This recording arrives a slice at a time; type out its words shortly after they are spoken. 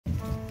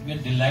We are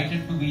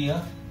delighted to be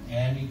here,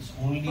 and it's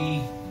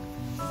only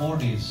 4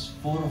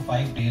 or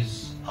 5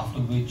 days after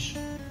which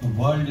the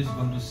world is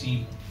going to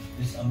see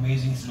this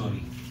amazing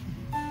story.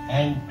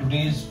 And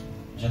today's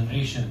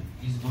generation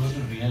is going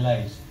to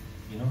realize,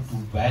 to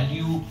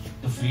value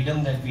the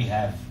freedom that we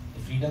have,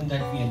 the freedom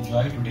that we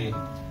enjoy today.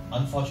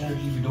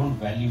 Unfortunately, we don't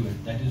value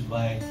it. That is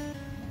why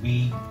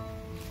we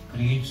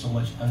create so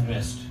much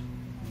unrest.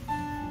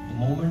 The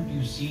moment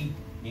you see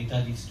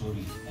Netaji's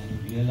story and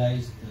you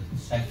realize the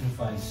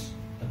sacrifice,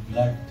 the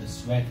blood, the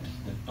sweat,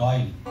 the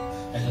toil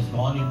that has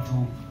gone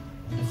into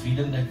the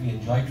freedom that we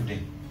enjoy today,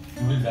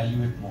 you will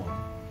value it more.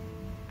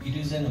 It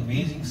is an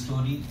amazing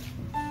story,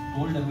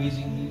 told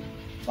amazingly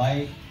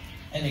by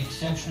an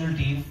exceptional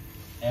team,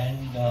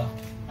 and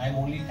I'm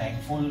only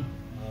thankful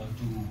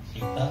to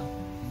Ekta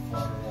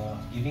for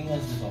giving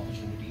us this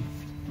opportunity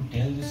to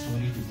tell this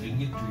story, to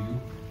bring it to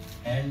you.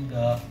 And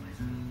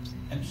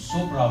I'm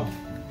so proud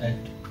that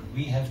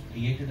we have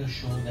created a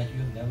show that you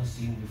have never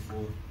seen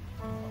before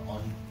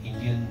on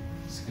Indian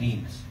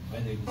screens,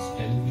 whether it's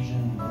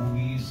television,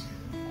 movies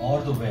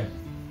or the web.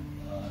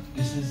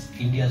 This is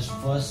India's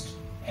first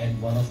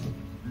and one of the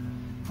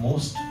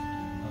most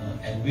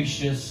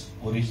ambitious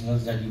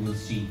originals that you will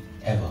see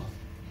ever.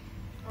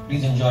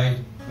 Please enjoy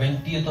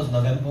 20th of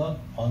November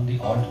on the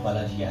Alt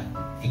Balaji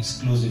app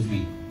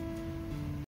exclusively.